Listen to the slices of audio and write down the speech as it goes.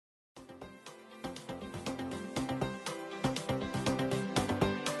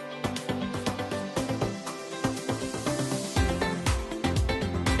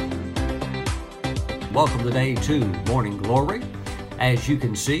Welcome today to Morning Glory. As you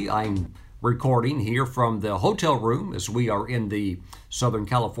can see, I'm recording here from the hotel room as we are in the Southern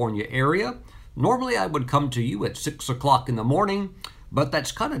California area. Normally I would come to you at 6 o'clock in the morning, but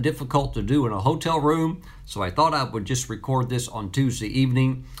that's kind of difficult to do in a hotel room, so I thought I would just record this on Tuesday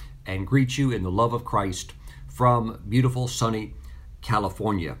evening and greet you in the love of Christ from beautiful sunny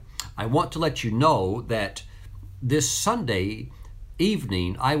California. I want to let you know that this Sunday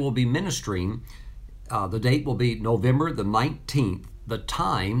evening I will be ministering. The date will be November the 19th. The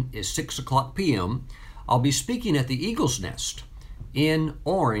time is 6 o'clock p.m. I'll be speaking at the Eagle's Nest in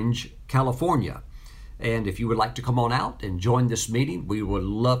Orange, California. And if you would like to come on out and join this meeting, we would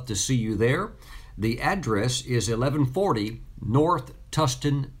love to see you there. The address is 1140 North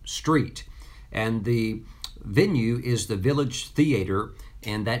Tustin Street. And the venue is the Village Theater,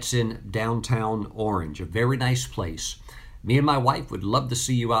 and that's in downtown Orange. A very nice place. Me and my wife would love to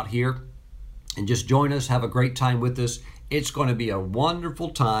see you out here. And just join us, have a great time with us. It's going to be a wonderful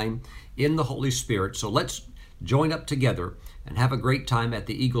time in the Holy Spirit. So let's join up together and have a great time at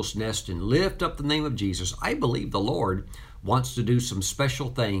the Eagle's Nest and lift up the name of Jesus. I believe the Lord wants to do some special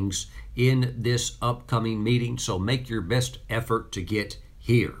things in this upcoming meeting, so make your best effort to get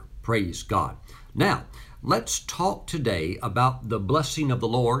here. Praise God. Now, let's talk today about the blessing of the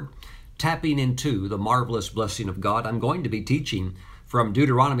Lord, tapping into the marvelous blessing of God. I'm going to be teaching from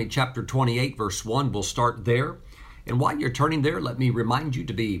Deuteronomy chapter 28, verse 1. We'll start there. And while you're turning there, let me remind you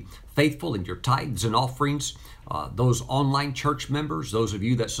to be faithful in your tithes and offerings. Those online church members, those of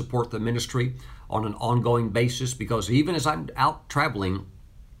you that support the ministry on an ongoing basis, because even as I'm out traveling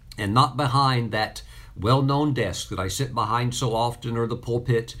and not behind that well-known desk that I sit behind so often, or the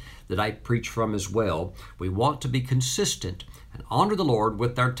pulpit that I preach from as well, we want to be consistent and honor the Lord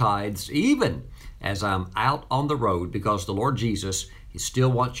with our tithes, even as I'm out on the road, because the Lord Jesus, He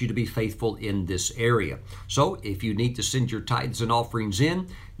still wants you to be faithful in this area. So if you need to send your tithes and offerings in,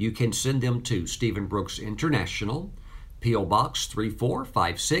 you can send them to Stephen Brooks International, P.O. Box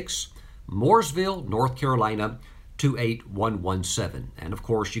 3456, Mooresville, North Carolina 28117. And of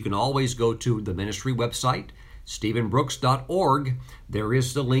course, you can always go to the ministry website, stephenbrooks.org. There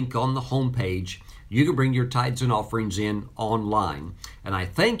is the link on the homepage. You can bring your tithes and offerings in online. And I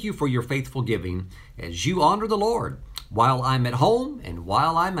thank you for your faithful giving as you honor the Lord. While I'm at home and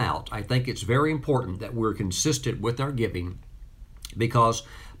while I'm out, I think it's very important that we're consistent with our giving, because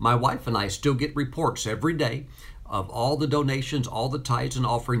my wife and I still get reports every day of all the donations, all the tithes and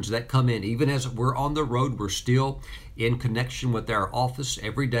offerings that come in. Even as we're on the road, we're still in connection with our office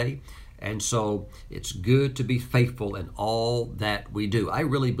every day. And so it's good to be faithful in all that we do. I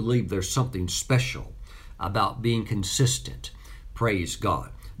really believe there's something special about being consistent. Praise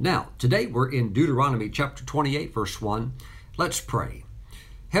God. Now, today we're in Deuteronomy chapter 28, verse 1. Let's pray.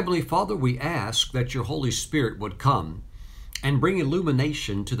 Heavenly Father, we ask that your Holy Spirit would come and bring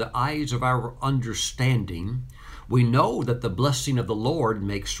illumination to the eyes of our understanding. We know that the blessing of the Lord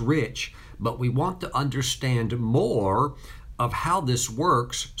makes rich, but we want to understand more of how this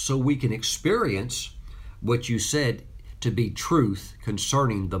works so we can experience what you said to be truth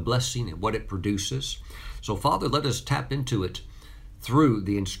concerning the blessing and what it produces. So, Father, let us tap into it through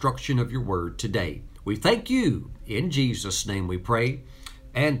the instruction of your word today. We thank you. In Jesus' name we pray.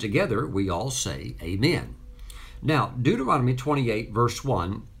 And together we all say amen. Now, Deuteronomy 28, verse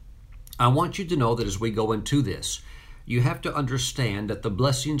 1, I want you to know that as we go into this, you have to understand that the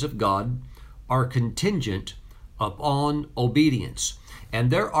blessings of God are contingent upon obedience. And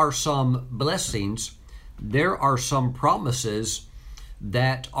there are some blessings, there are some promises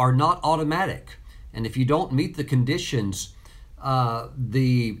that are not automatic. And if you don't meet the conditions,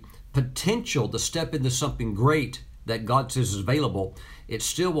 the potential to step into something great that God says is available, it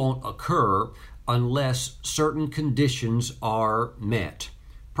still won't occur unless certain conditions are met.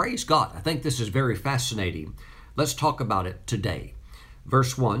 Praise God. I think this is very fascinating. Let's talk about it today.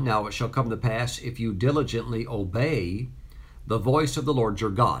 Verse 1, now it shall come to pass, if you diligently obey the voice of the Lord your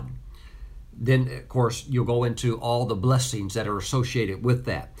God. Then, of course, you'll go into all the blessings that are associated with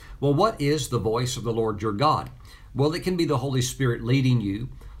that. Well, what is the voice of the Lord your God? Well, it can be the Holy Spirit leading you,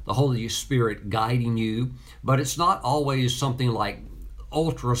 the Holy Spirit guiding you, but it's not always something like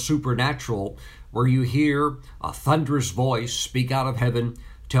ultra supernatural where you hear a thunderous voice speak out of heaven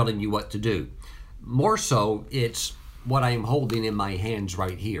telling you what to do. More so, it's what I am holding in my hands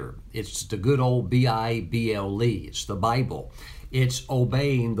right here. It's the good old Bible. It's the Bible. It's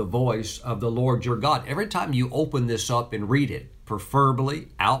obeying the voice of the Lord your God. Every time you open this up and read it, preferably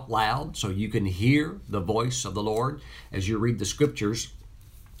out loud so you can hear the voice of the Lord as you read the scriptures.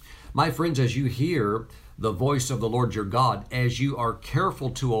 My friends, as you hear the voice of the Lord your God, as you are careful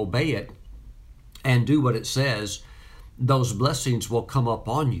to obey it, and do what it says, those blessings will come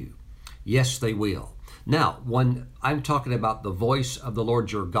upon you. Yes, they will. Now, when I'm talking about the voice of the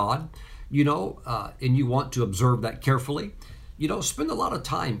Lord your God, and you want to observe that carefully, spend a lot of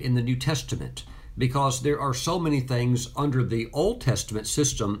time in the New Testament, because there are so many things under the Old Testament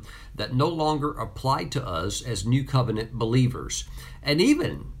system that no longer apply to us as New Covenant believers. And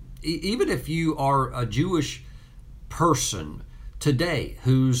even if you are a Jewish person today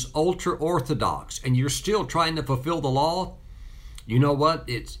who's ultra-Orthodox and you're still trying to fulfill the law, you know what?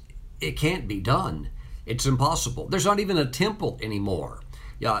 It can't be done. It's impossible. There's not even a temple anymore.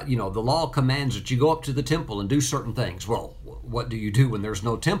 The law commands that you go up to the temple and do certain things. Well, what do you do when there's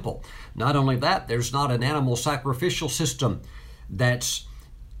no temple? Not only that, there's not an animal sacrificial system that's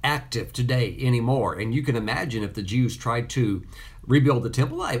active today anymore. And you can imagine if the Jews tried to rebuild the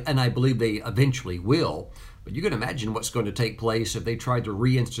temple, and I believe they eventually will, but you can imagine what's going to take place if they tried to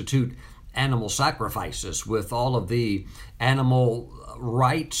reinstitute animal sacrifices with all of the animal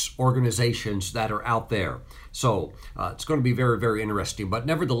rights organizations that are out there. So it's going to be very, very interesting. But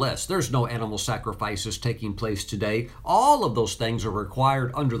nevertheless, there's no animal sacrifices taking place today. All of those things are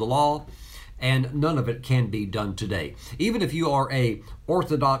required under the law, and none of it can be done today. Even if you are a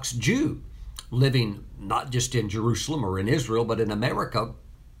Orthodox Jew living not just in Jerusalem or in Israel, but in America,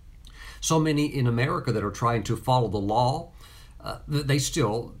 so many in America that are trying to follow the law, they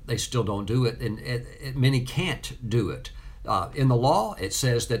still don't do it, and many can't do it. In the law, it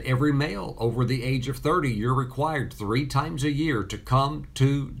says that every male over the age of 30, you're required 3 times a year to come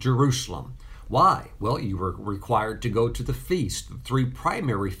to Jerusalem. Why? Well, you were required to go to the feast, the 3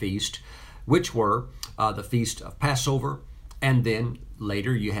 primary feasts, which were the Feast of Passover, and then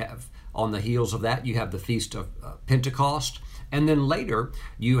later you have, on the heels of that, you have the Feast of Pentecost, and then later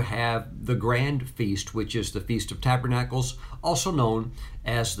you have the Grand Feast, which is the Feast of Tabernacles, also known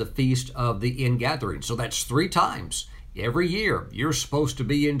as the Feast of the Ingathering. So that's 3 times. Every year, you're supposed to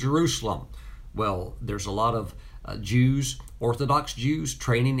be in Jerusalem. Well, there's a lot of Jews, Orthodox Jews,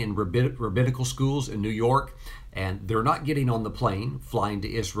 training in rabbinical schools in New York, and they're not getting on the plane, flying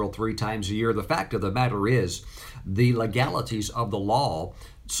to Israel 3 times a year. The fact of the matter is, the legalities of the law,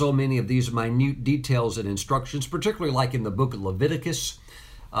 so many of these minute details and instructions, particularly like in the book of Leviticus,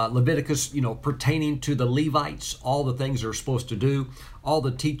 pertaining to the Levites, all the things they're supposed to do, all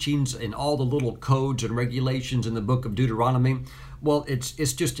the teachings and all the little codes and regulations in the book of Deuteronomy. Well, it's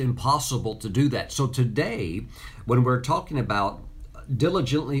just impossible to do that. So today, when we're talking about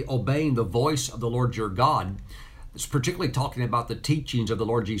diligently obeying the voice of the Lord your God, it's particularly talking about the teachings of the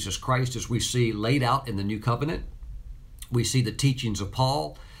Lord Jesus Christ as we see laid out in the New Covenant. We see the teachings of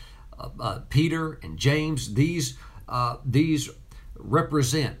Paul, Peter, and James. These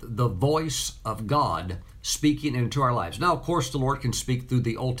represent the voice of God speaking into our lives. Now, of course, the Lord can speak through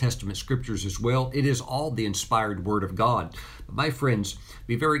the Old Testament scriptures as well. It is all the inspired word of God. But my friends,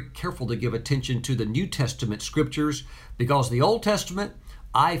 be very careful to give attention to the New Testament scriptures, because the Old Testament,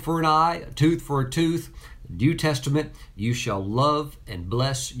 eye for an eye, a tooth for a tooth. New Testament, you shall love and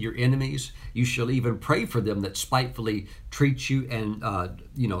bless your enemies. You shall even pray for them that spitefully treat you and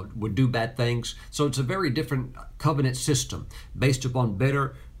would do bad things. So it's a very different covenant system based upon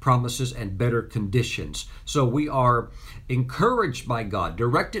better promises and better conditions. So we are encouraged by God,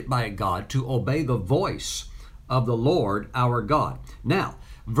 directed by God to obey the voice of the Lord our God. Now,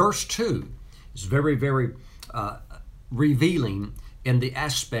 verse 2 is very, very revealing in the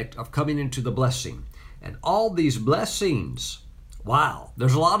aspect of coming into the blessing. And all these blessings, wow,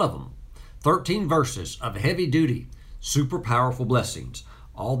 there's a lot of them. 13 verses of heavy duty, super powerful blessings.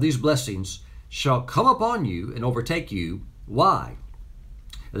 All these blessings shall come upon you and overtake you. Why?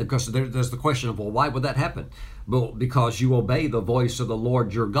 Because there's the question of, well, why would that happen? Well, because you obey the voice of the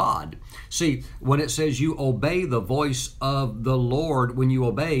Lord your God. See, when it says you obey the voice of the Lord, when you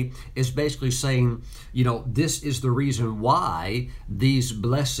obey, it's basically saying, this is the reason why these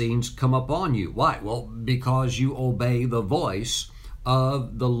blessings come upon you. Why? Well, because you obey the voice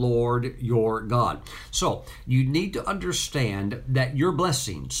of the Lord your God. So you need to understand that your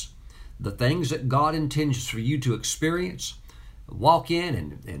blessings, the things that God intends for you to experience, walk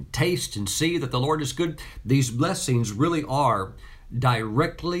in and taste and see that the Lord is good, these blessings really are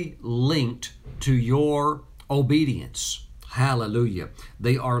directly linked to your obedience. Hallelujah.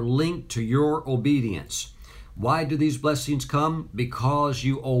 They are linked to your obedience. Why do these blessings come? Because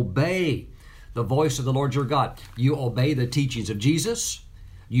you obey the voice of the Lord your God. You obey the teachings of Jesus.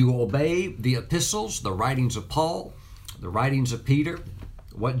 You obey the epistles, the writings of Paul, the writings of Peter,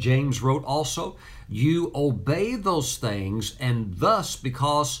 what James wrote also. You obey those things, and thus,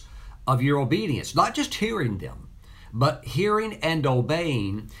 because of your obedience, not just hearing them, but hearing and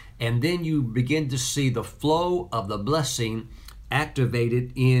obeying, and then you begin to see the flow of the blessing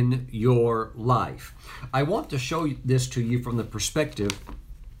activated in your life. I want to show this to you from the perspective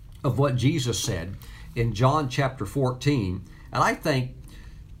of what Jesus said in John chapter 14. And I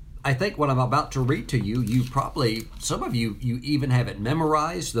think what I'm about to read to you, some of you even have it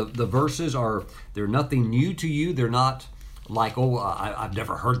memorized. The verses they're nothing new to you. They're not like, I've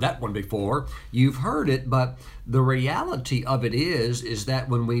never heard that one before. You've heard it, but the reality of it is that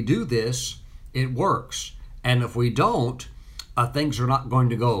when we do this, it works. And if we don't, things are not going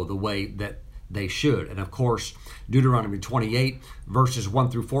to go the way that they should. And of course, Deuteronomy 28 verses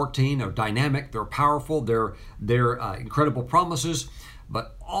 1 through 14 are dynamic. They're powerful. They're incredible promises.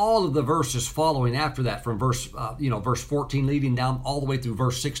 But all of the verses following after that, from verse 14 leading down all the way through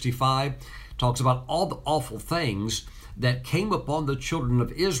verse 65, talks about all the awful things that came upon the children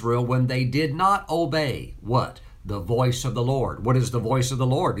of Israel when they did not obey what? The voice of the Lord. What is the voice of the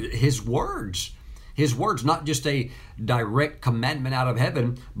Lord? His words. His words, not just a direct commandment out of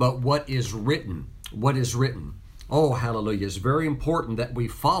heaven, but what is written. What is written. Oh, hallelujah. It's very important that we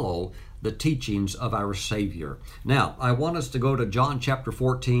follow the teachings of our Savior. Now, I want us to go to John chapter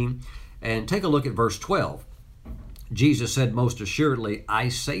 14 and take a look at verse 12. Jesus said, "Most assuredly, I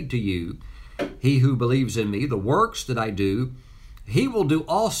say to you, he who believes in me, the works that I do, he will do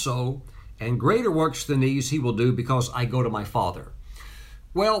also, and greater works than these he will do, because I go to my Father."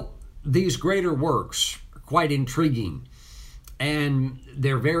 Well, these greater works are quite intriguing, and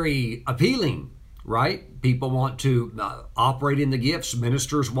they're very appealing, right? People want to operate in the gifts.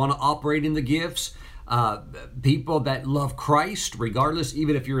 Ministers want to operate in the gifts. People that love Christ, regardless,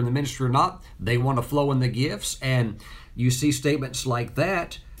 even if you're in the ministry or not, they want to flow in the gifts. And you see statements like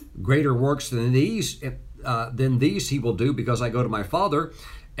that, greater works than these he will do, because I go to my Father.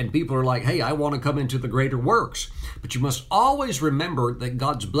 And people are like, hey, I want to come into the greater works. But you must always remember that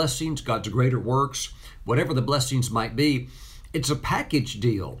God's blessings, God's greater works, whatever the blessings might be, it's a package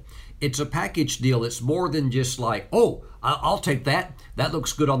deal. It's a package deal. It's more than just like, oh, I'll take that. That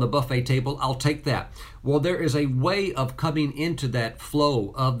looks good on the buffet table. I'll take that. Well, there is a way of coming into that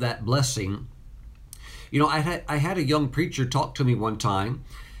flow of that blessing. You know, I had a young preacher talk to me one time,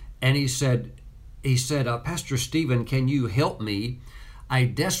 and he said, Pastor Stephen, can you help me? I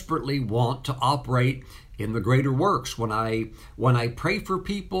desperately want to operate in the greater works. When I pray for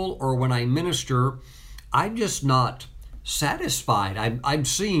people or when I minister, I'm just not satisfied. I'm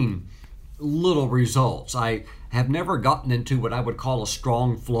seeing little results. I have never gotten into what I would call a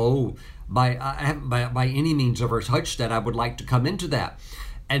strong flow. I haven't by any means ever touched that. I would like to come into that.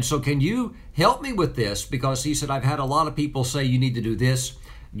 And so can you help me with this? Because he said, I've had a lot of people say you need to do this,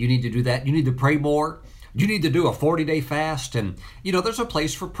 you need to do that, you need to pray more. You need to do a 40-day fast. And, you know, there's a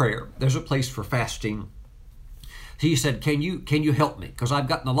place for prayer. There's a place for fasting. He said, can you help me? Because I've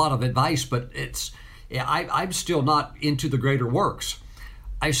gotten a lot of advice, but I'm still not into the greater works.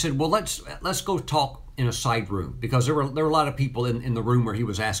 I said, well, let's go talk in a side room, because there were a lot of people in the room where he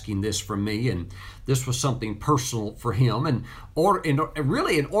was asking this from me, and this was something personal for him. And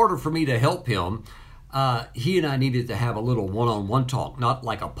really, in order for me to help him, he and I needed to have a little one-on-one talk, not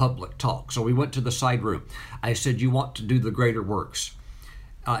like a public talk. So we went to the side room. I said, you want to do the greater works?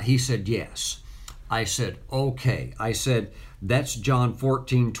 He said, yes. I said, okay. I said, that's John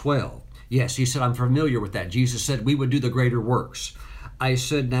 14:12. Yes, he said, I'm familiar with that. Jesus said we would do the greater works. I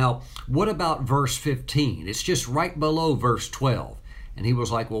said, now, what about verse 15? It's just right below verse 12. And he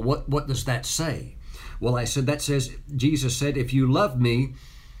was like, well, what does that say? Well, I said, that says, Jesus said, if you love me,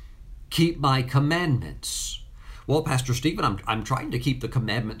 keep my commandments. Well, Pastor Stephen, I'm trying to keep the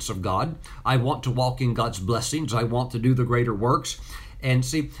commandments of God. I want to walk in God's blessings. I want to do the greater works. And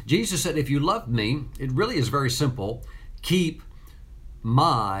see, Jesus said, if you love me, it really is very simple. Keep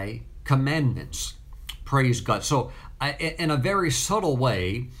my commandments. Praise God. So in a very subtle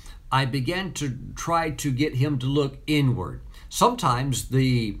way, I began to try to get him to look inward. Sometimes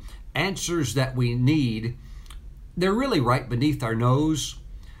the answers that we need, they're really right beneath our nose.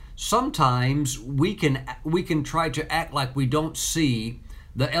 Sometimes we can try to act like we don't see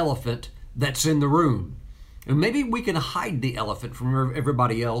the elephant that's in the room. And maybe we can hide the elephant from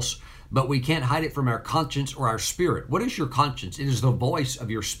everybody else, but we can't hide it from our conscience or our spirit. What is your conscience? It is the voice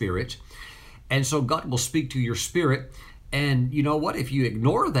of your spirit. And so God will speak to your spirit. And you know what? If you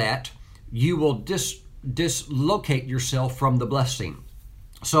ignore that, you will dislocate yourself from the blessing.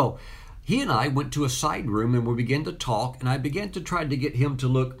 So he and I went to a side room and we began to talk, and I began to try to get him to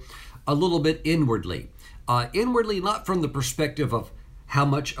look a little bit inwardly. Inwardly, not from the perspective of how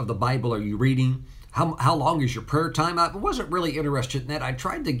much of the Bible are you reading, how long is your prayer time. I wasn't really interested in that. I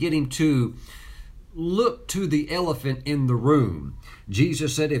tried to get him to look to the elephant in the room.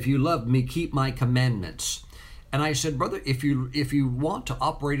 Jesus said, if you love me, keep my commandments. And I said, brother, if you want to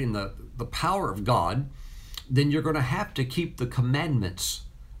operate in the power of God, then you're going to have to keep the commandments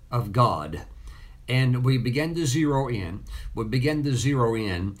of God. And we began to zero in.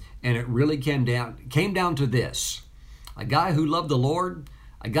 And it really came down to this. A guy who loved the Lord,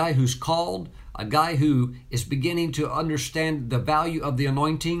 a guy who's called, a guy who is beginning to understand the value of the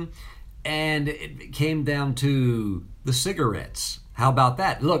anointing, and it came down to the cigarettes. How about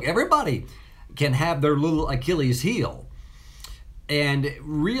that? Look, everybody can have their little Achilles heel. And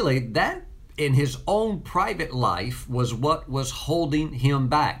really, that in his own private life was what was holding him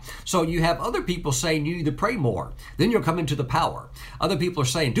back. So you have other people saying you need to pray more, then you'll come into the power. Other people are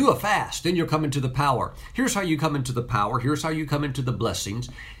saying do a fast, then you'll come into the power. Here's how you come into the power. Here's how you come into the blessings.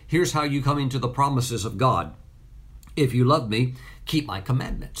 Here's how you come into the promises of God. If you love me, keep my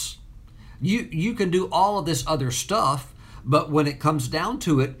commandments. You can do all of this other stuff, but when it comes down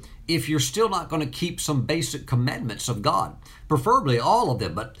to it, if you're still not going to keep some basic commandments of God, preferably all of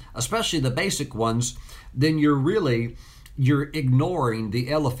them, but especially the basic ones, then you're ignoring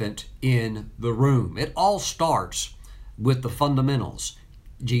the elephant in the room. It all starts with the fundamentals.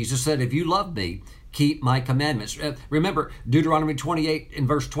 Jesus said, if you love me, keep my commandments. Remember, Deuteronomy 28 in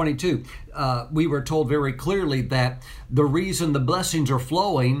verse 22, we were told very clearly that the reason the blessings are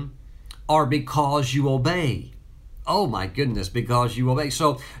flowing are because you obey. Oh my goodness, because you obey.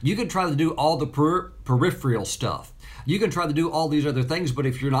 So you can try to do all the peripheral stuff. You can try to do all these other things, but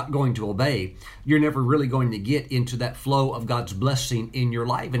if you're not going to obey, you're never really going to get into that flow of God's blessing in your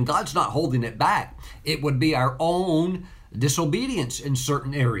life. And God's not holding it back. It would be our own disobedience in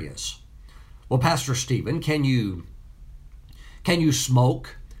certain areas. Well, Pastor Stephen, can you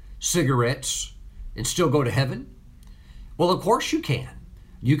smoke cigarettes and still go to heaven? Well, of course you can.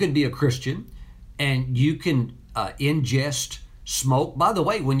 You can be a Christian and you can ingest smoke. By the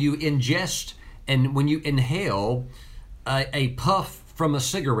way, when you ingest and when you inhale a puff from a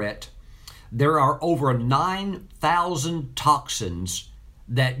cigarette, there are over 9,000 toxins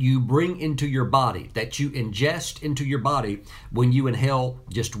that you bring into your body, that you ingest into your body when you inhale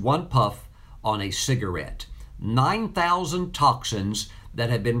just one puff on a cigarette. 9,000 toxins that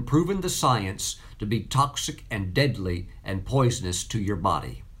have been proven to science to be toxic and deadly and poisonous to your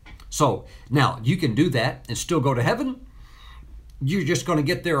body. So now you can do that and still go to heaven. You're just going to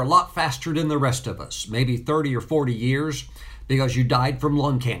get there a lot faster than the rest of us, maybe 30 or 40 years, because you died from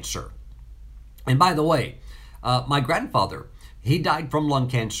lung cancer. And by the way, my grandfather, he died from lung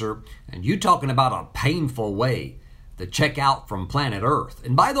cancer, and you talking about a painful way to check out from planet Earth.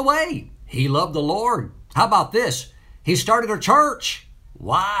 And by the way, he loved the Lord. How about this? He started a church.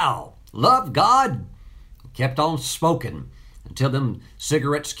 Wow. Loved God. Kept on smoking until them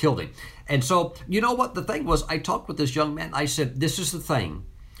cigarettes killed him. And so, you know what the thing was? I talked with this young man. I said, this is the thing.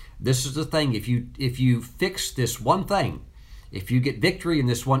 This is the thing. If you fix this one thing, if you get victory in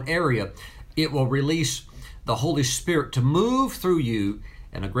this one area, it will release the Holy Spirit to move through you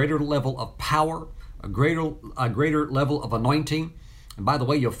in a greater level of power, a greater level of anointing. And by the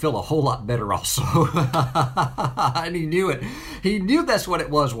way, you'll feel a whole lot better also. And he knew it. He knew that's what it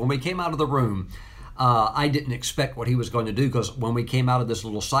was when we came out of the room. I didn't expect what he was going to do, because when we came out of this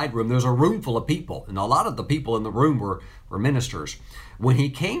little side room, there's a room full of people, and a lot of the people in the room were ministers. When he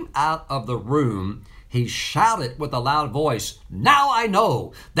came out of the room, he shouted with a loud voice, "Now I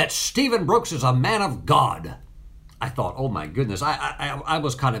know that Stephen Brooks is a man of God." I thought, oh my goodness, I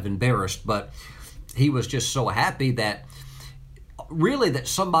was kind of embarrassed, but he was just so happy that really that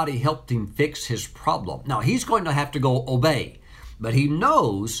somebody helped him fix his problem. Now he's going to have to go obey, but he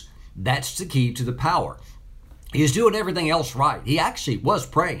knows that's the key to the power. He's doing everything else right. He actually was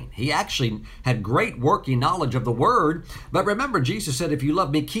praying. He actually had great working knowledge of the word. But remember, Jesus said, if you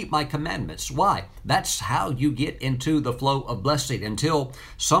love me, keep my commandments. Why? That's how you get into the flow of blessing. Until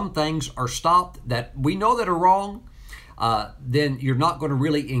some things are stopped that we know that are wrong, then you're not going to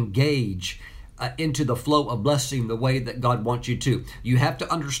really engage into the flow of blessing the way that God wants you to. You have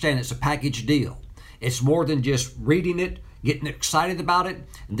to understand it's a package deal. It's more than just reading it, getting excited about it,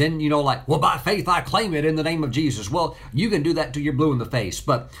 and then, like, well, by faith I claim it in the name of Jesus. Well, you can do that till you're blue in the face,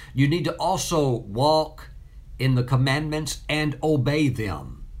 but you need to also walk in the commandments and obey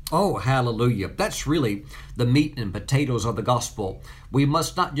them. Oh, hallelujah. That's really the meat and potatoes of the gospel. We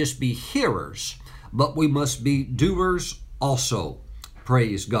must not just be hearers, but we must be doers also.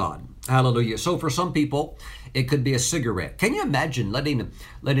 Praise God. Hallelujah. So for some people, it could be a cigarette. Can you imagine letting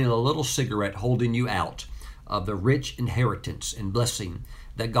a little cigarette holding you out of the rich inheritance and blessing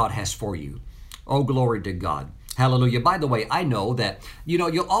that God has for you? Oh, glory to God. Hallelujah. By the way, I know that,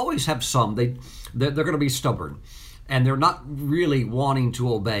 you'll always have some, they're going to be stubborn and they're not really wanting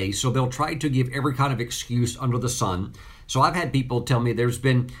to obey. So they'll try to give every kind of excuse under the sun. So I've had people tell me there's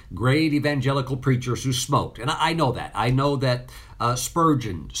been great evangelical preachers who smoked. And I know that. I know that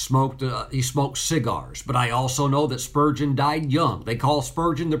Spurgeon smoked, he smoked cigars. But I also know that Spurgeon died young. They call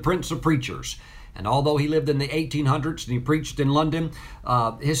Spurgeon the Prince of Preachers. And although he lived in the 1800s and he preached in London,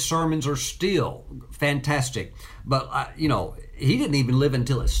 his sermons are still fantastic. But, he didn't even live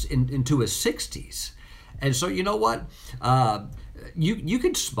until into his 60s. And so, you know what? You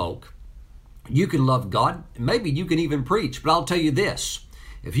can smoke. You can love God. Maybe you can even preach. But I'll tell you this.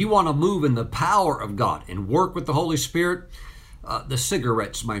 If you want to move in the power of God and work with the Holy Spirit, the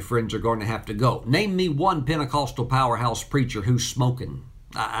cigarettes, my friends, are going to have to go. Name me one Pentecostal powerhouse preacher who's smoking.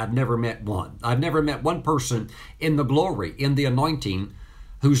 I've never met one. I've never met one person in the glory, in the anointing,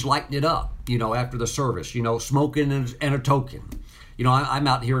 who's lighting it up, after the service, smoking and a token. I'm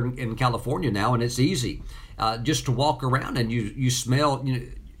out here in California now, and it's easy just to walk around and you smell,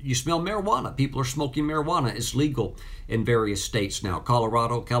 you smell marijuana. People are smoking marijuana. It's legal in various states now,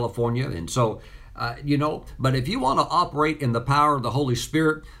 Colorado, California. And so, but if you want to operate in the power of the Holy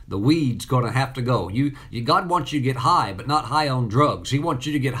Spirit, the weed's going to have to go. God wants you to get high, but not high on drugs. He wants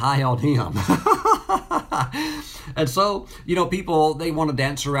you to get high on Him. And so, people, they want to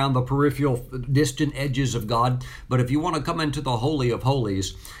dance around the peripheral, distant edges of God. But if you want to come into the Holy of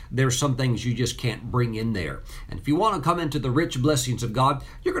Holies, there's some things you just can't bring in there. And if you want to come into the rich blessings of God,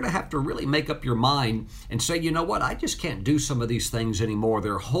 you're going to have to really make up your mind and say, you know what, I just can't do some of these things anymore.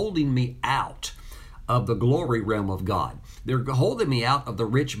 They're holding me out of the glory realm of God. They're holding me out of the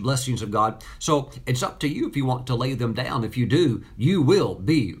rich blessings of God. So it's up to you if you want to lay them down. If you do, you will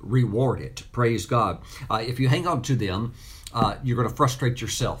be rewarded. Praise God. If you hang on to them, you're going to frustrate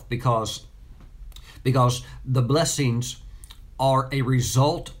yourself because the blessings are a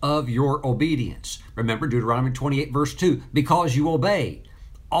result of your obedience. Remember Deuteronomy 28 verse 2, because you obey,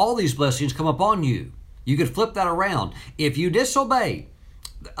 all these blessings come upon you. You could flip that around. If you disobey,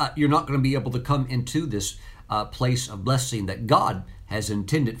 you're not going to be able to come into this place of blessing that God has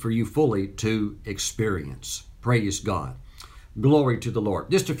intended for you fully to experience. Praise God. Glory to the Lord.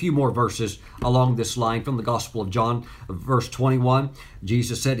 Just a few more verses along this line from the Gospel of John, verse 21.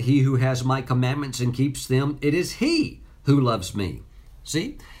 Jesus said, "He who has my commandments and keeps them, it is he who loves me."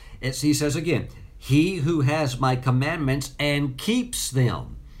 See, he says again, "He who has my commandments and keeps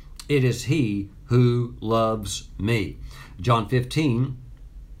them, it is he who loves me." John 15,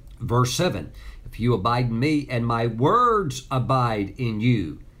 verse 7, "If you abide in me and my words abide in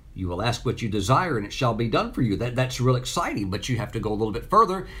you, you will ask what you desire and it shall be done for you." That's real exciting, but you have to go a little bit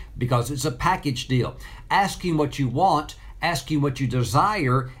further because it's a package deal. Asking what you want, asking what you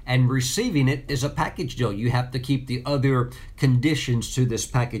desire, and receiving it is a package deal. You have to keep the other conditions to this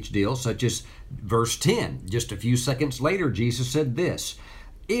package deal, such as verse 10. Just a few seconds later, Jesus said this,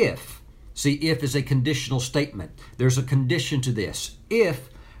 if is a conditional statement. There's a condition to this. If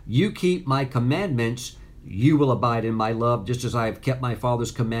you keep my commandments, you will abide in my love, just as I have kept my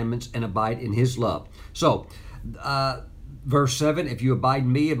Father's commandments and abide in his love. So, verse 7, "If you abide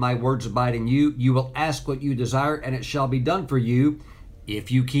in me and my words abide in you, you will ask what you desire and it shall be done for you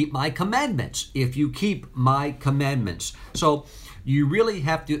if you keep my commandments." If you keep my commandments. So, you really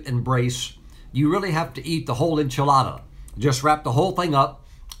have to you really have to eat the whole enchilada. Just wrap the whole thing up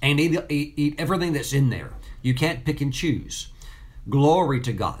and eat everything that's in there. You can't pick and choose. Glory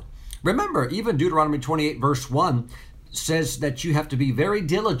to God. Remember, even Deuteronomy 28 verse 1 says that you have to be very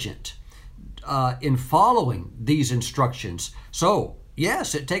diligent in following these instructions. So,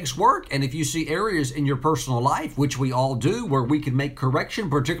 yes, it takes work. And if you see areas in your personal life, which we all do, where we can make correction,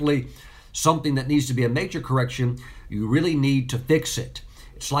 particularly something that needs to be a major correction, you really need to fix it.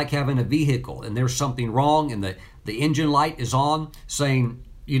 It's like having a vehicle and there's something wrong and the engine light is on saying,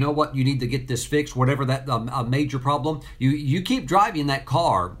 you know what, you need to get this fixed, whatever that a major problem. You keep driving that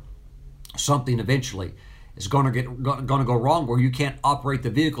car, something eventually is going to go wrong where you can't operate the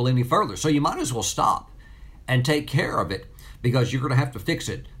vehicle any further. So you might as well stop and take care of it because you're going to have to fix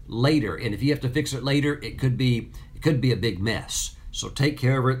it later. And if you have to fix it later, it could be a big mess. So take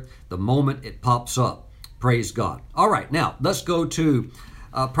care of it the moment it pops up. Praise God. All right, now let's go to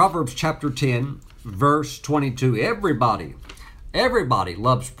Proverbs chapter 10, verse 22. Everybody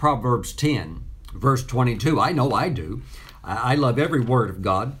loves Proverbs 10, verse 22. I know I do. I love every word of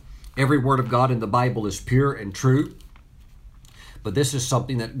God. Every word of God in the Bible is pure and true. But this is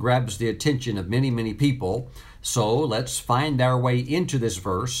something that grabs the attention of many, many people. So let's find our way into this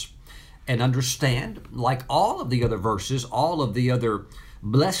verse and understand, like all of the other verses, all of the other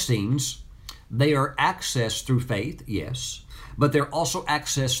blessings, They are accessed through faith, yes, but they're also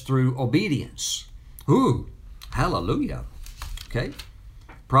accessed through obedience. Ooh, hallelujah. Okay.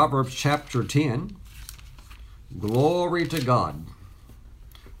 Proverbs chapter 10. Glory to God.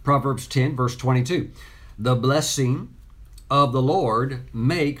 Proverbs 10, verse 22. The blessing of the Lord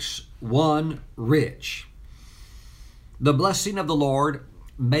makes one rich. The blessing of the Lord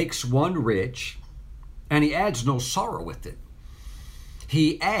makes one rich, and he adds no sorrow with it.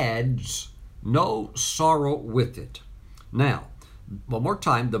 He adds no sorrow with it. Now, one more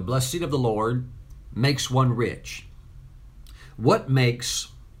time, the blessing of the Lord makes one rich. What makes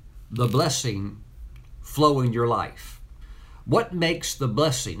the blessing flow in your life? What makes the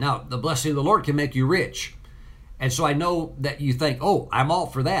blessing? Now, the blessing of the Lord can make you rich. And so I know that you think, oh, I'm all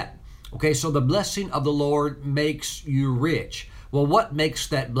for that. Okay, so the blessing of the Lord makes you rich. Well, what makes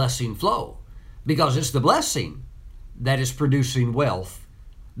that blessing flow? Because it's the blessing that is producing wealth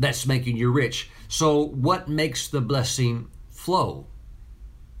that's making you rich. So what makes the blessing flow?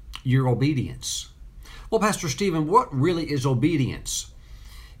 Your obedience. Well, Pastor Stephen, what really is obedience?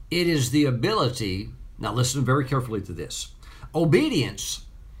 It is the ability, now listen very carefully to this. Obedience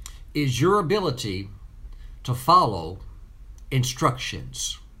is your ability to follow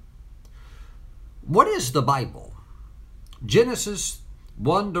instructions. What is the Bible? Genesis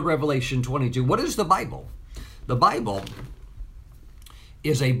 1 to Revelation 22. What is the Bible? The Bible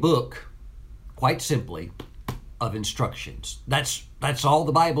is a book, quite simply, of instructions. That's all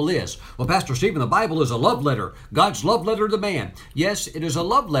the Bible is. Well, Pastor Stephen, the Bible is a love letter. God's love letter to man. Yes, it is a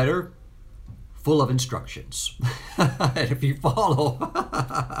love letter full of instructions. And if you follow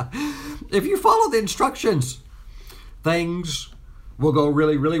the instructions, things will go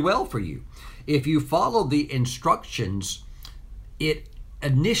really, really well for you. If you follow the instructions, it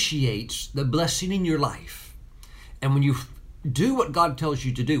initiates the blessing in your life. And when you do what God tells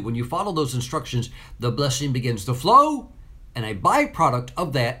you to do, when you follow those instructions, the blessing begins to flow, and a byproduct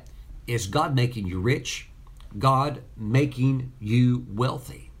of that is God making you rich, God making you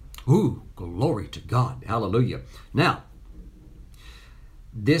wealthy. Ooh, glory to God. Hallelujah. Now,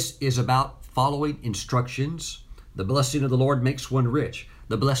 this is about following instructions. The blessing of the Lord makes one rich.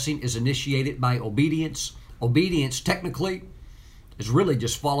 The blessing is initiated by obedience. Obedience, technically, is really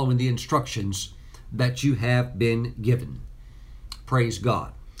just following the instructions that you have been given. Praise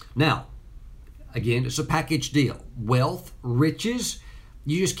God. Now, again, it's a package deal. Wealth, riches,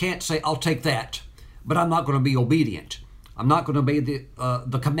 you just can't say, I'll take that, but I'm not going to be obedient. I'm not going to obey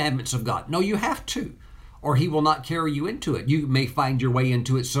the commandments of God. No, you have to, or he will not carry you into it. You may find your way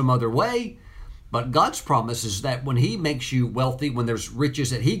into it some other way, but God's promise is that when he makes you wealthy, when there's riches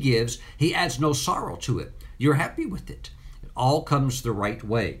that he gives, he adds no sorrow to it. You're happy with it. It all comes the right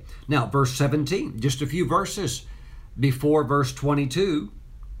way. Now, verse 17, just a few verses before verse 22,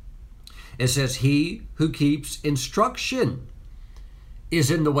 it says, he who keeps instruction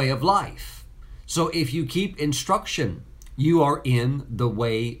is in the way of life. So if you keep instruction, you are in the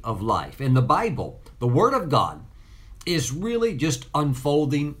way of life. In the Bible, the Word of God is really just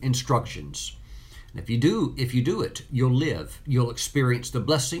unfolding instructions. And if you do it, you'll live. You'll experience the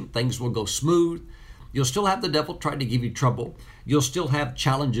blessing. Things will go smooth. You'll still have the devil trying to give you trouble. You'll still have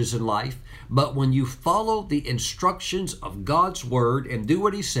challenges in life. But when you follow the instructions of God's Word and do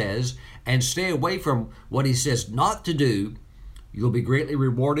what he says and stay away from what he says not to do, you'll be greatly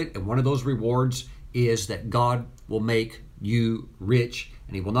rewarded. And one of those rewards is that God will make you rich,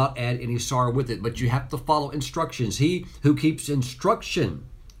 and he will not add any sorrow with it. But you have to follow instructions. He who keeps instruction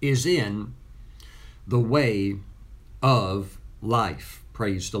is in the way of life.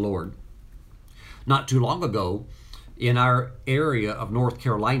 Praise the Lord. Not too long ago, in our area of North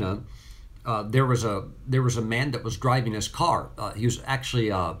Carolina, there was a man that was driving his car. He's actually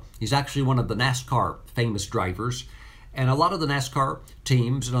one of the NASCAR famous drivers. And a lot of the NASCAR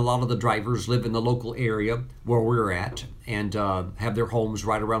teams and a lot of the drivers live in the local area where we're at and have their homes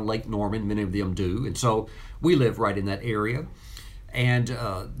right around Lake Norman. Many of them do. And so we live right in that area. And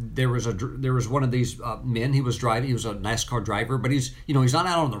there was one of these men. He was driving. He was a NASCAR driver, but he's not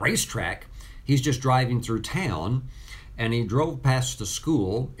out on the racetrack. He's just driving through town, and he drove past the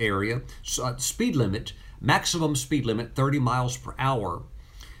school area. Speed limit, maximum speed limit, 30 miles per hour.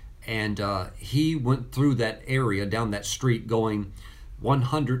 And he went through that area, down that street, going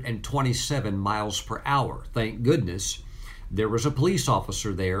 127 miles per hour. Thank goodness there was a police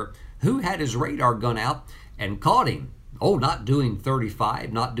officer there who had his radar gun out and caught him. Oh, not doing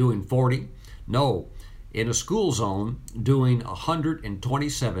 35, not doing 40. No, in a school zone, doing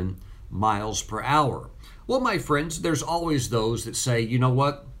 127 miles per hour. Well, my friends, there's always those that say, you know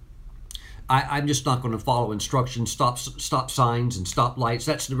what? I'm just not going to follow instructions, stop signs and stop lights.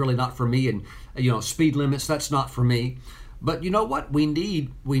 That's really not for me. And speed limits, that's not for me. But you know what? We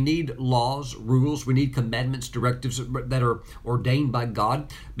need laws, rules. We need commandments, directives that are ordained by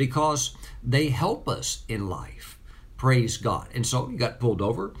God because they help us in life. Praise God. And so he got pulled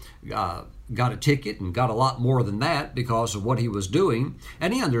over, got a ticket, and got a lot more than that because of what he was doing.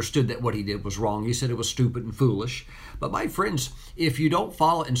 And he understood that what he did was wrong. He said it was stupid and foolish. But my friends, if you don't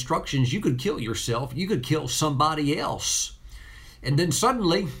follow instructions, you could kill yourself. You could kill somebody else. And then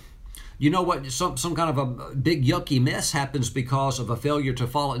suddenly, you know what? Some kind of a big yucky mess happens because of a failure to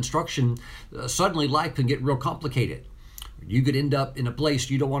follow instruction. Suddenly life can get real complicated. You could end up in a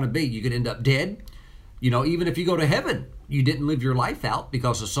place you don't want to be. You could end up dead. Even if you go to heaven, you didn't live your life out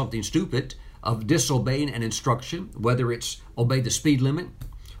because of something stupid, of disobeying an instruction, whether it's obey the speed limit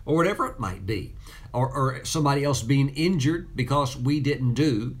or whatever it might be, or somebody else being injured because we didn't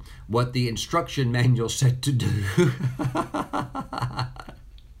do what the instruction manual said to do.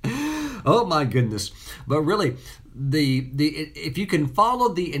 Oh my goodness. But really, if you can follow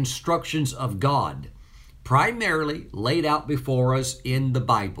the instructions of God, primarily laid out before us in the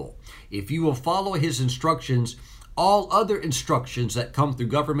Bible, if you will follow his instructions, all other instructions that come through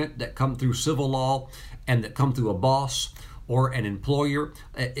government, that come through civil law, and that come through a boss or an employer,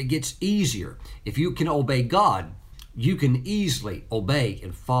 it gets easier. If you can obey God, you can easily obey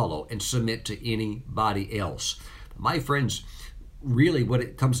and follow and submit to anybody else. My friends, really what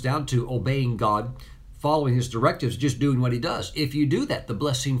it comes down to, obeying God, following his directives, just doing what he does. If you do that, the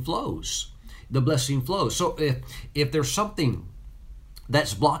blessing flows. The blessing flows. So if there's something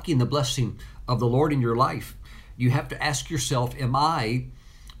that's blocking the blessing of the Lord in your life, you have to ask yourself, am I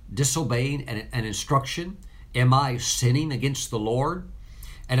disobeying an instruction? Am I sinning against the Lord?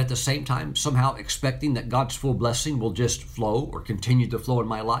 And at the same time, somehow expecting that God's full blessing will just flow or continue to flow in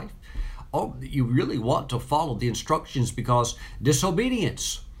my life? Oh, you really want to follow the instructions, because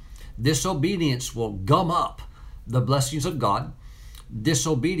disobedience will gum up the blessings of God.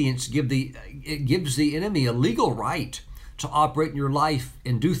 Disobedience gives the enemy a legal right to operate in your life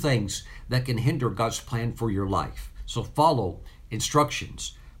and do things that can hinder God's plan for your life. So follow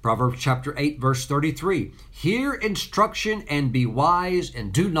instructions. Proverbs chapter 8, verse 33. Hear instruction and be wise,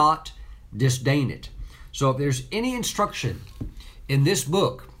 and do not disdain it. So if there's any instruction in this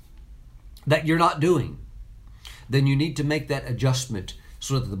book that you're not doing, then you need to make that adjustment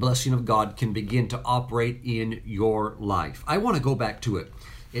so that the blessing of God can begin to operate in your life. I want to go back to it.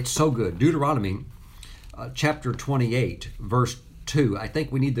 It's so good. Deuteronomy chapter 28, verse 2. I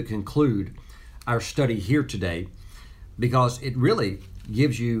think we need to conclude our study here today, because it really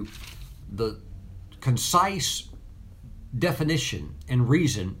gives you the concise definition and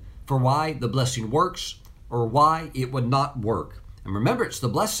reason for why the blessing works or why it would not work. And remember, it's the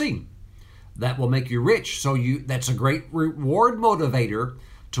blessing that will make you rich. So that's a great reward motivator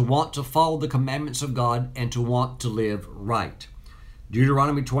to want to follow the commandments of God and to want to live right.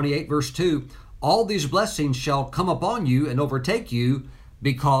 Deuteronomy 28, verse 2, all these blessings shall come upon you and overtake you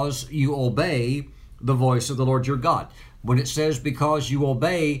because you obey the voice of the Lord your God. When it says because you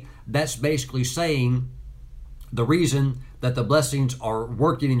obey, that's basically saying the reason that the blessings are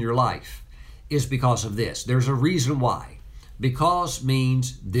working in your life is because of this. There's a reason why. Because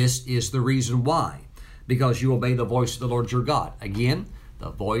means this is the reason why. Because you obey the voice of the Lord your God. Again, the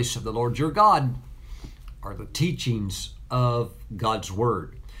voice of the Lord your God are the teachings of God's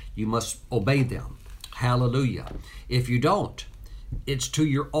word. You must obey them. Hallelujah. If you don't, it's to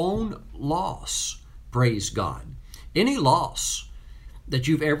your own loss. Praise God. Any loss that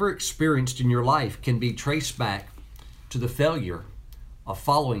you've ever experienced in your life can be traced back to the failure of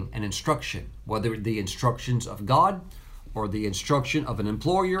following an instruction, whether the instructions of God or the instruction of an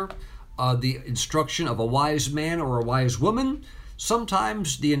employer, the instruction of a wise man or a wise woman,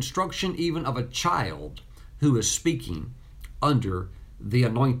 sometimes the instruction even of a child who is speaking under the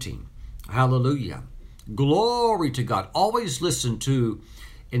anointing. Hallelujah. Glory to God. Always listen to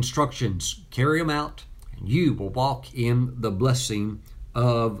instructions. Carry them out, and you will walk in the blessing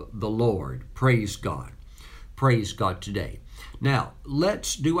of the Lord. Praise God. Praise God today. Now,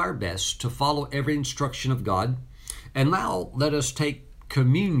 let's do our best to follow every instruction of God. And now let us take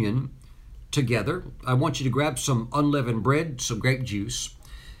communion together. I want you to grab some unleavened bread, some grape juice.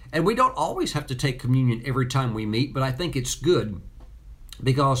 And we don't always have to take communion every time we meet, but I think it's good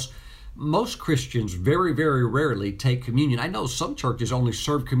because most Christians very, very rarely take communion. I know some churches only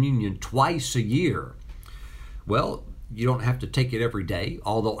serve communion twice a year. Well, you don't have to take it every day,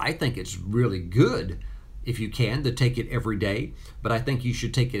 although I think it's really good if you can to take it every day, but I think you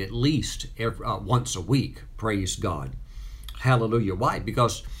should take it at least once a week. Praise God. Hallelujah. Why?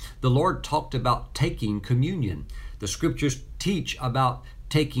 Because the Lord talked about taking communion. The scriptures teach about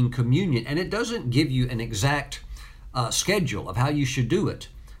taking communion, and it doesn't give you an exact schedule of how you should do it.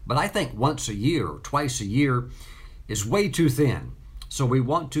 But I think once a year or twice a year is way too thin. So we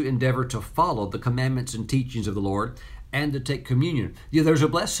want to endeavor to follow the commandments and teachings of the Lord and to take communion. Yeah, there's a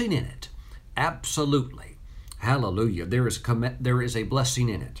blessing in it. Absolutely. Hallelujah. There is a blessing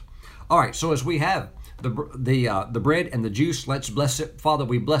in it. All right, so as we have the bread and the juice, let's bless it. Father,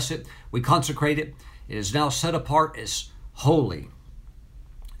 we bless it. We consecrate it. It is now set apart as holy.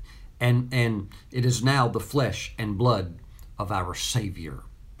 And it is now the flesh and blood of our Savior.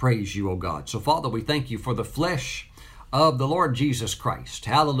 Praise you, O God. So, Father, we thank you for the flesh of the Lord Jesus Christ.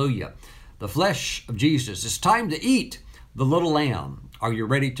 Hallelujah. The flesh of Jesus. It's time to eat the little lamb. Are you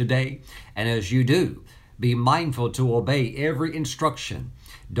ready today? And as you do, be mindful to obey every instruction.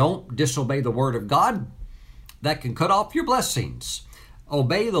 Don't disobey the word of God. That can cut off your blessings.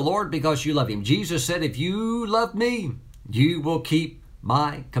 Obey the Lord because you love him. Jesus said, if you love me, you will keep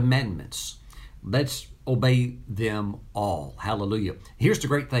my commandments. Let's obey them all. Hallelujah. Here's the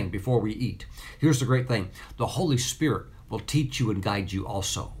great thing before we eat. Here's the great thing. The Holy Spirit will teach you and guide you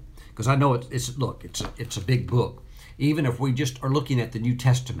also. Because I know it's a big book. Even if we just are looking at the New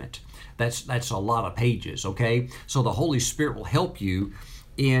Testament, that's a lot of pages, okay? So the Holy Spirit will help you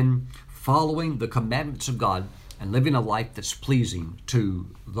in following the commandments of God and living a life that's pleasing to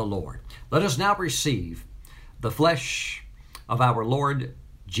the Lord. Let us now receive the flesh of our Lord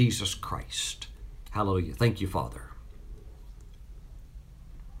Jesus Christ. Hallelujah. Thank you, Father.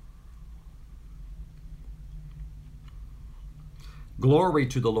 Glory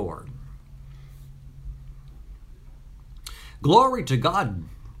to the Lord. Glory to God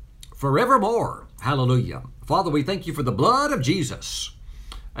forevermore. Hallelujah. Father, we thank you for the blood of Jesus.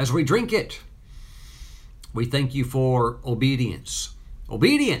 As we drink it, we thank you for obedience.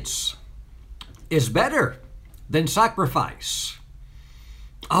 Obedience is better than sacrifice.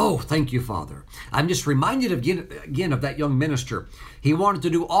 Oh, thank you, Father. I'm just reminded again of that young minister. He wanted to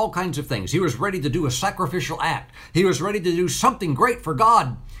do all kinds of things. He was ready to do a sacrificial act. He was ready to do something great for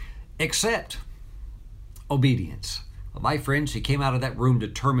God, except obedience. Well, my friends, he came out of that room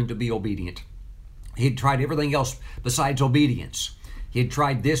determined to be obedient. He had tried everything else besides obedience. He had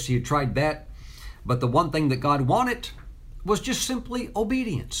tried this, he had tried that. But the one thing that God wanted was just simply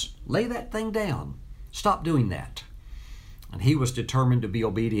obedience. Lay that thing down. Stop doing that. And he was determined to be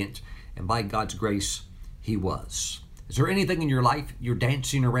obedient, and by God's grace, he was. Is there anything in your life you're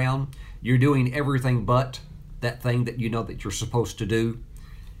dancing around? You're doing everything but that thing that you know that you're supposed to do?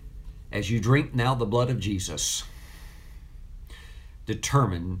 As you drink now the blood of Jesus,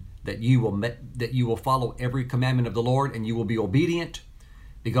 determine that you will follow every commandment of the Lord and you will be obedient,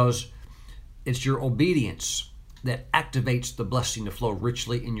 because it's your obedience that activates the blessing to flow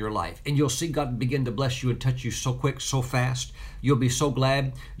richly in your life. And you'll see God begin to bless you and touch you so quick, so fast. You'll be so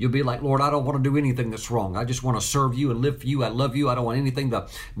glad. You'll be like, Lord, I don't want to do anything that's wrong. I just want to serve you and live for you. I love you. I don't want anything to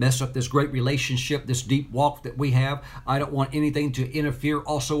mess up this great relationship, this deep walk that we have. I don't want anything to interfere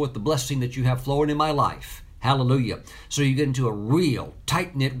also with the blessing that you have flowing in my life. Hallelujah. So you get into a real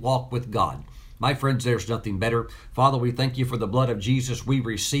tight-knit walk with God. My friends, there's nothing better. Father, we thank you for the blood of Jesus. We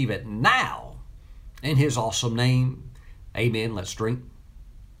receive it now. In his awesome name, amen. Let's drink.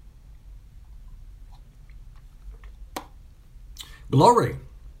 Glory.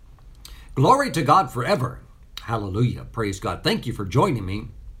 Glory to God forever. Hallelujah. Praise God. Thank you for joining me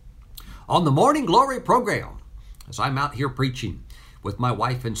on the Morning Glory program as I'm out here preaching with my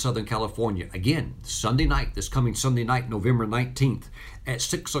wife in Southern California. Again, Sunday night, this coming Sunday night, November 19th at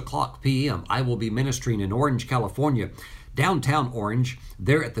 6 o'clock p.m. I will be ministering in Orange, California. Downtown Orange,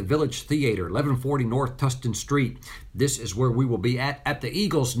 there at the Village Theater, 1140 North Tustin Street. This is where we will be at the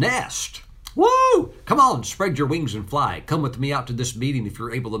Eagle's Nest. Woo! Come on, spread your wings and fly. Come with me out to this meeting if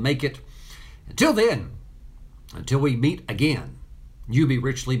you're able to make it. Until then, until we meet again, you be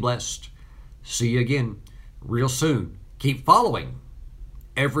richly blessed. See you again real soon. Keep following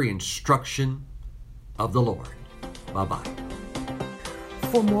every instruction of the Lord. Bye-bye.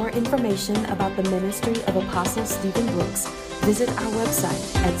 For more information about the ministry of Apostle Stephen Brooks, visit our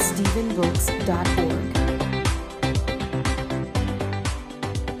website at stephenbrooks.org.